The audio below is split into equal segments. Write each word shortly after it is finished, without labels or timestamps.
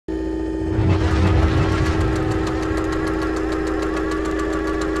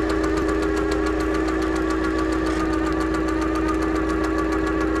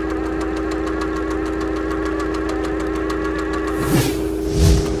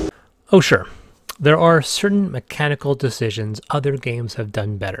Oh sure, there are certain mechanical decisions other games have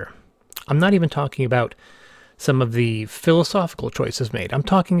done better. I'm not even talking about some of the philosophical choices made. I'm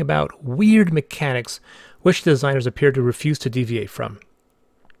talking about weird mechanics which designers appear to refuse to deviate from.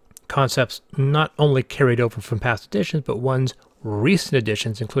 Concepts not only carried over from past editions, but ones recent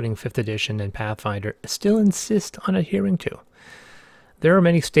editions, including 5th edition and Pathfinder, still insist on adhering to. There are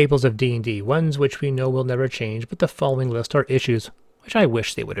many staples of D&D, ones which we know will never change, but the following list are issues which I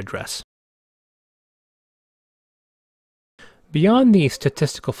wish they would address. Beyond the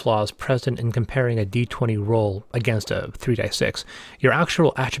statistical flaws present in comparing a d20 roll against a 3d6, your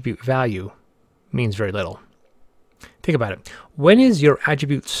actual attribute value means very little. Think about it. When is your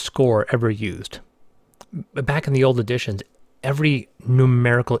attribute score ever used? Back in the old editions, every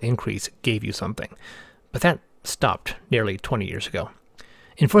numerical increase gave you something, but that stopped nearly 20 years ago.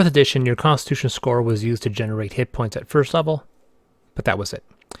 In 4th edition, your constitution score was used to generate hit points at first level, but that was it.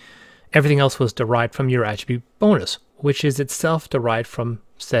 Everything else was derived from your attribute bonus, which is itself derived from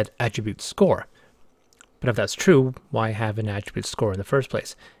said attribute score. But if that's true, why have an attribute score in the first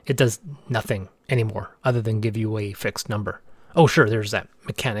place? It does nothing anymore other than give you a fixed number. Oh sure, there's that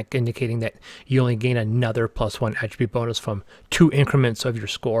mechanic indicating that you only gain another +1 attribute bonus from 2 increments of your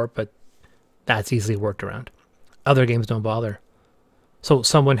score, but that's easily worked around. Other games don't bother. So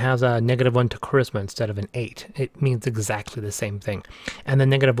someone has a -1 to charisma instead of an 8. It means exactly the same thing. And the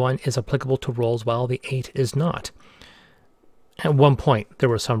 -1 is applicable to rolls while the 8 is not. At one point, there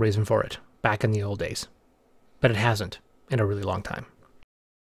was some reason for it, back in the old days. But it hasn't in a really long time.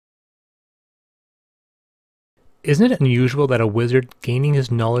 Isn't it unusual that a wizard gaining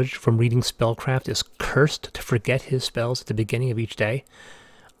his knowledge from reading spellcraft is cursed to forget his spells at the beginning of each day?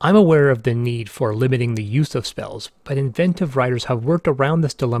 I'm aware of the need for limiting the use of spells, but inventive writers have worked around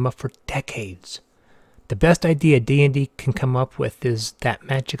this dilemma for decades. The best idea D&D can come up with is that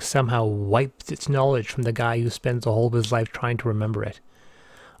magic somehow wipes its knowledge from the guy who spends the whole of his life trying to remember it.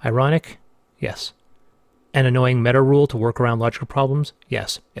 Ironic? Yes. An annoying meta rule to work around logical problems?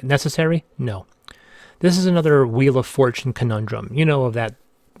 Yes. Necessary? No. This is another Wheel of Fortune conundrum. You know of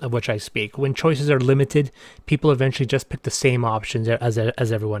which I speak. When choices are limited, people eventually just pick the same options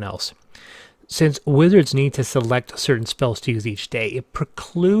as everyone else. Since wizards need to select certain spells to use each day, it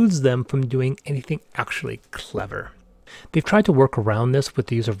precludes them from doing anything actually clever. They've tried to work around this with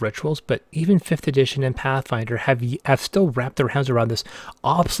the use of rituals, but even 5th edition and Pathfinder have still wrapped their hands around this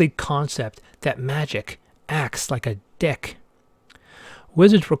obsolete concept that magic acts like a dick.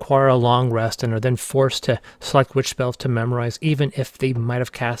 Wizards require a long rest and are then forced to select which spells to memorize, even if they might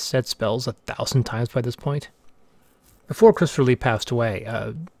have cast said spells 1,000 times by this point. Before Christopher Lee passed away,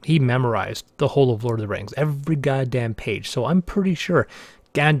 he memorized the whole of Lord of the Rings, every goddamn page, so I'm pretty sure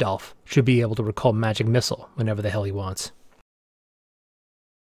Gandalf should be able to recall Magic Missile whenever the hell he wants.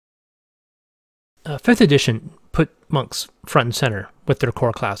 5th edition put monks front and center with their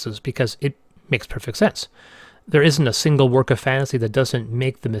core classes because it makes perfect sense. There isn't a single work of fantasy that doesn't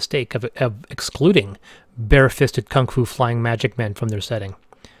make the mistake of excluding bare-fisted kung fu flying magic men from their setting.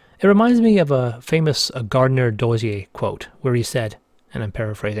 It reminds me of a famous Gardner Dozier quote, where he said, and I'm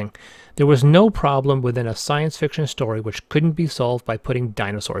paraphrasing, "There was no problem within a science fiction story which couldn't be solved by putting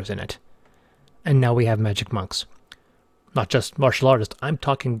dinosaurs in it." And now we have magic monks. Not just martial artists, I'm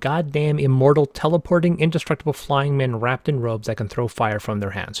talking goddamn immortal, teleporting, indestructible flying men wrapped in robes that can throw fire from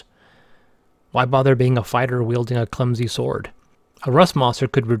their hands. Why bother being a fighter wielding a clumsy sword? A rust monster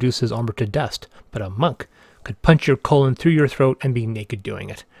could reduce his armor to dust, but a monk could punch your colon through your throat and be naked doing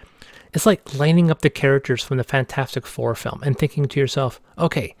it. It's like lining up the characters from the Fantastic Four film and thinking to yourself,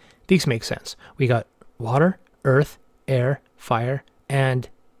 okay, these make sense. We got water, earth, air, fire, and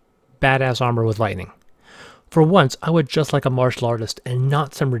badass armor with lightning. For once, I would just like a martial artist and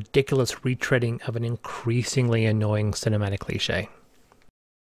not some ridiculous retreading of an increasingly annoying cinematic cliché.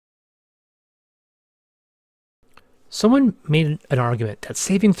 Someone made an argument that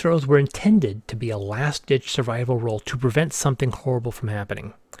saving throws were intended to be a last-ditch survival role to prevent something horrible from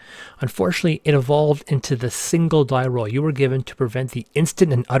happening. Unfortunately, it evolved into the single die roll you were given to prevent the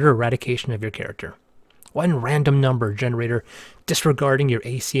instant and utter eradication of your character. One random number generator disregarding your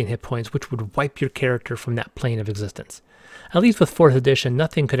AC and hit points, which would wipe your character from that plane of existence. At least with 4th edition,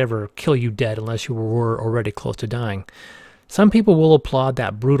 nothing could ever kill you dead unless you were already close to dying. Some people will applaud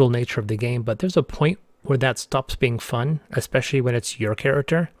that brutal nature of the game, but there's a point where that stops being fun, especially when it's your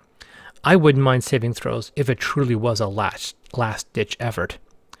character. I wouldn't mind saving throws if it truly was a last-ditch effort.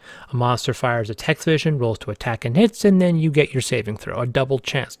 A monster fires a text vision, rolls to attack and hits, and then you get your saving throw, a double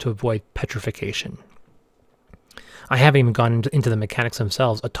chance to avoid petrification. I haven't even gone into the mechanics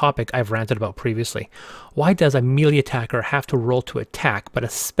themselves, a topic I've ranted about previously. Why does a melee attacker have to roll to attack, but a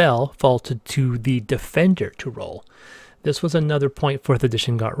spell falls to the defender to roll? This was another point 4th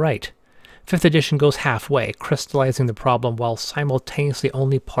edition got right. 5th edition goes halfway, crystallizing the problem while simultaneously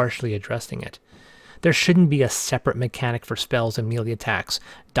only partially addressing it. There shouldn't be a separate mechanic for spells and melee attacks.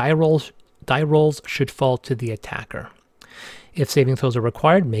 Die rolls should fall to the attacker. If saving throws are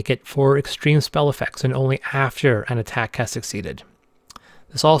required, make it for extreme spell effects and only after an attack has succeeded.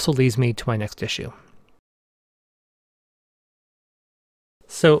 This also leads me to my next issue.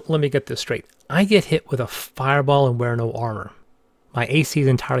 So let me get this straight. I get hit with a fireball and wear no armor. My AC is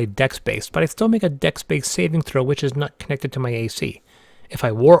entirely dex-based, but I still make a dex-based saving throw which is not connected to my AC. If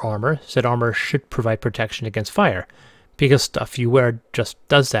I wore armor, said armor should provide protection against fire. Because stuff you wear just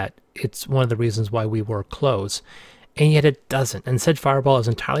does that. It's one of the reasons why we wear clothes. And yet it doesn't, and said fireball is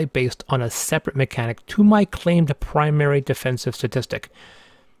entirely based on a separate mechanic to my claimed primary defensive statistic.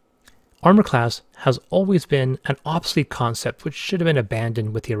 Armor class has always been an obsolete concept which should have been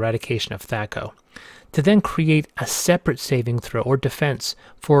abandoned with the eradication of THAC0. To then create a separate saving throw or defense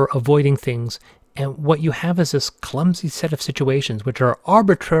for avoiding things, and what you have is this clumsy set of situations which are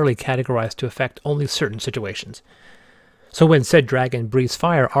arbitrarily categorized to affect only certain situations. So when said dragon breathes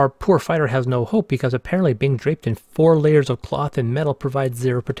fire, our poor fighter has no hope because apparently being draped in 4 layers of cloth and metal provides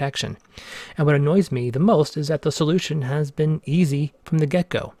 0 protection. And what annoys me the most is that the solution has been easy from the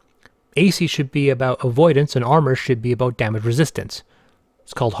get-go. AC should be about avoidance and armor should be about damage resistance.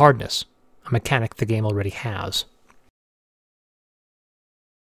 It's called hardness, a mechanic the game already has.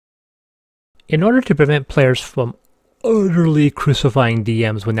 In order to prevent players from utterly crucifying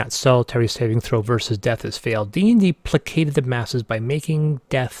DMs when that solitary saving throw versus death has failed, D&D placated the masses by making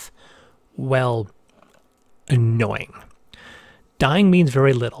death, well, annoying. Dying means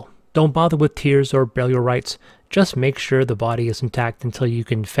very little. Don't bother with tears or burial rites. Just make sure the body is intact until you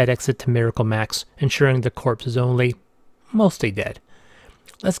can FedEx it to Miracle Max, ensuring the corpse is only mostly dead.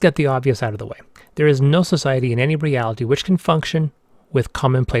 Let's get the obvious out of the way. There is no society in any reality which can function with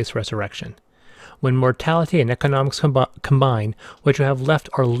commonplace resurrection. When mortality and economics combine, what you have left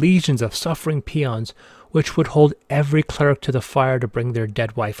are legions of suffering peons which would hold every cleric to the fire to bring their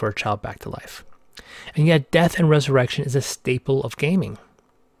dead wife or child back to life. And yet death and resurrection is a staple of gaming.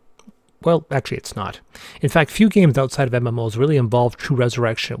 Well, actually it's not. In fact, few games outside of MMOs really involve true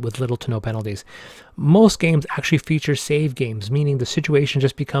resurrection with little to no penalties. Most games actually feature save games, meaning the situation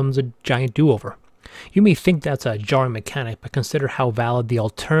just becomes a giant do-over. You may think that's a jarring mechanic, but consider how valid the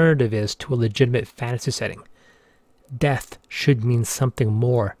alternative is to a legitimate fantasy setting. Death should mean something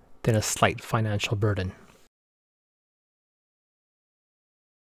more than a slight financial burden.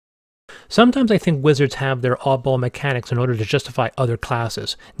 Sometimes I think wizards have their oddball mechanics in order to justify other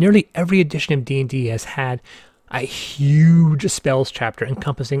classes. Nearly every edition of D&D has had a huge spells chapter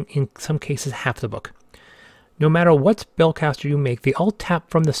encompassing, in some cases, half the book. No matter what spellcaster you make, they all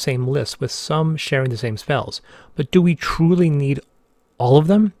tap from the same list, with some sharing the same spells. But do we truly need all of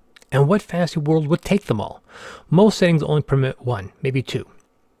them? And what fantasy world would take them all? Most settings only permit 1, maybe 2.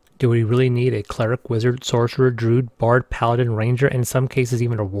 Do we really need a cleric, wizard, sorcerer, druid, bard, paladin, ranger, and in some cases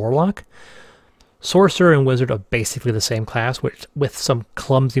even a warlock? Sorcerer and wizard are basically the same class, with some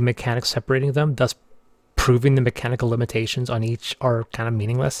clumsy mechanics separating them, thus proving the mechanical limitations on each are kind of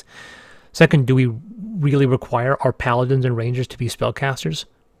meaningless. Second, do we really require our paladins and rangers to be spellcasters?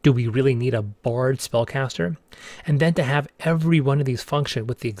 Do we really need a bard spellcaster? And then to have every one of these function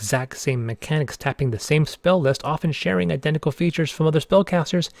with the exact same mechanics, tapping the same spell list, often sharing identical features from other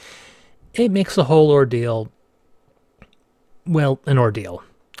spellcasters, it makes the whole ordeal, well, an ordeal.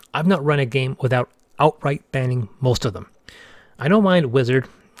 I've not run a game without outright banning most of them. I don't mind wizard,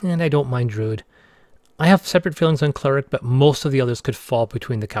 and I don't mind druid. I have separate feelings on cleric, but most of the others could fall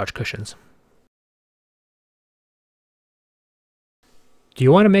between the couch cushions. Do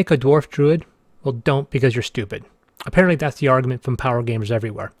you want to make a dwarf druid? Well, don't, because you're stupid. Apparently that's the argument from power gamers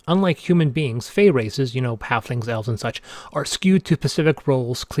everywhere. Unlike human beings, fey races, you know, halflings, elves and such, are skewed to specific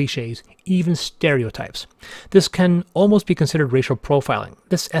roles, cliches, even stereotypes. This can almost be considered racial profiling.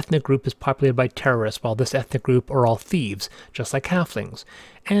 This ethnic group is populated by terrorists, while this ethnic group are all thieves, just like halflings.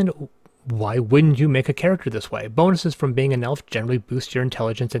 And why wouldn't you make a character this way? Bonuses from being an elf generally boost your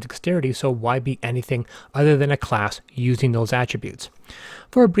intelligence and dexterity, so why be anything other than a class using those attributes?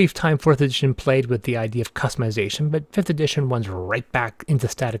 For a brief time, 4th edition played with the idea of customization, but 5th edition runs right back into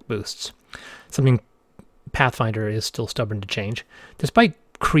static boosts. Something Pathfinder is still stubborn to change. Despite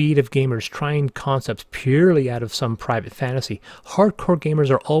creative gamers trying concepts purely out of some private fantasy, hardcore gamers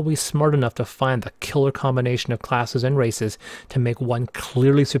are always smart enough to find the killer combination of classes and races to make one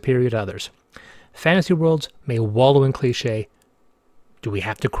clearly superior to others. Fantasy worlds may wallow in cliché. Do we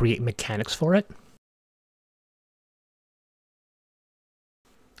have to create mechanics for it?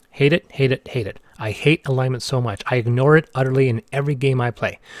 Hate it, hate it, hate it. I hate alignment so much. I ignore it utterly in every game I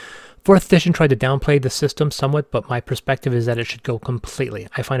play. 4th edition tried to downplay the system somewhat, but my perspective is that it should go completely.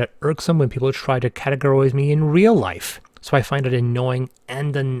 I find it irksome when people try to categorize me in real life, so I find it annoying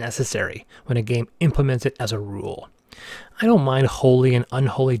and unnecessary when a game implements it as a rule. I don't mind holy and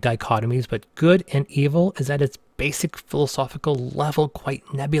unholy dichotomies, but good and evil is at its basic philosophical level quite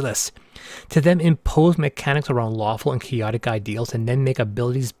nebulous. To them impose mechanics around lawful and chaotic ideals and then make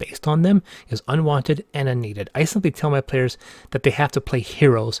abilities based on them is unwanted and unneeded. I simply tell my players that they have to play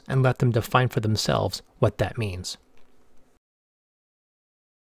heroes and let them define for themselves what that means.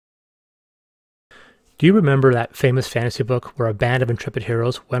 Do you remember that famous fantasy book where a band of intrepid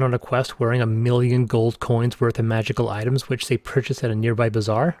heroes went on a quest wearing 1 million gold coins worth of magical items which they purchased at a nearby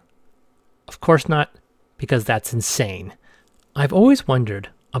bazaar? Of course not, because that's insane. I've always wondered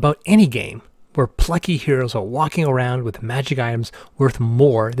about any game where plucky heroes are walking around with magic items worth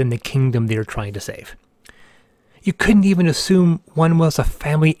more than the kingdom they're trying to save. You couldn't even assume one was a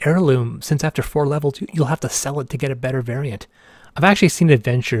family heirloom, since after 4 levels you'll have to sell it to get a better variant. I've actually seen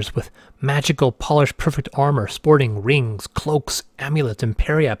adventures with magical, polished, perfect armor, sporting rings, cloaks, amulets, and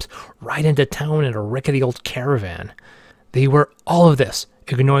periaps ride into town in a rickety old caravan. They wear all of this,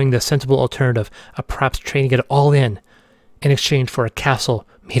 ignoring the sensible alternative of perhaps trading it all in exchange for a castle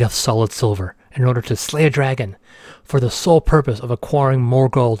made of solid silver in order to slay a dragon, for the sole purpose of acquiring more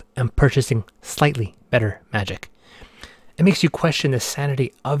gold and purchasing slightly better magic. It makes you question the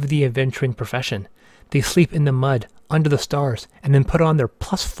sanity of the adventuring profession. They sleep in the mud, under the stars, and then put on their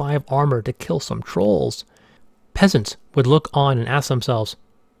 +5 armor to kill some trolls. Peasants would look on and ask themselves,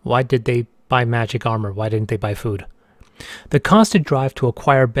 why did they buy magic armor? Why didn't they buy food? The constant drive to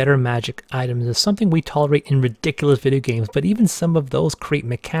acquire better magic items is something we tolerate in ridiculous video games, but even some of those create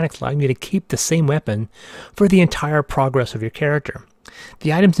mechanics allowing you to keep the same weapon for the entire progress of your character.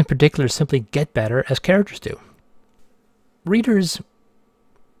 The items in particular simply get better as characters do. Readers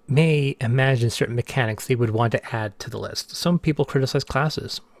may imagine certain mechanics they would want to add to the list. Some people criticize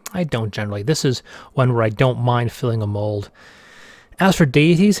classes. I don't generally. This is one where I don't mind filling a mold. As for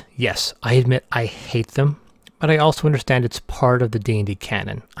deities, yes, I admit I hate them, but I also understand it's part of the D&D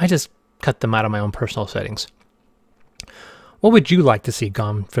canon. I just cut them out of my own personal settings. What would you like to see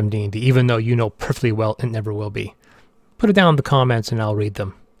gone from D&D, even though you know perfectly well it never will be? Put it down in the comments and I'll read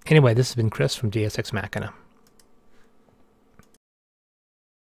them. Anyway, this has been Chris from Deus Ex Machina.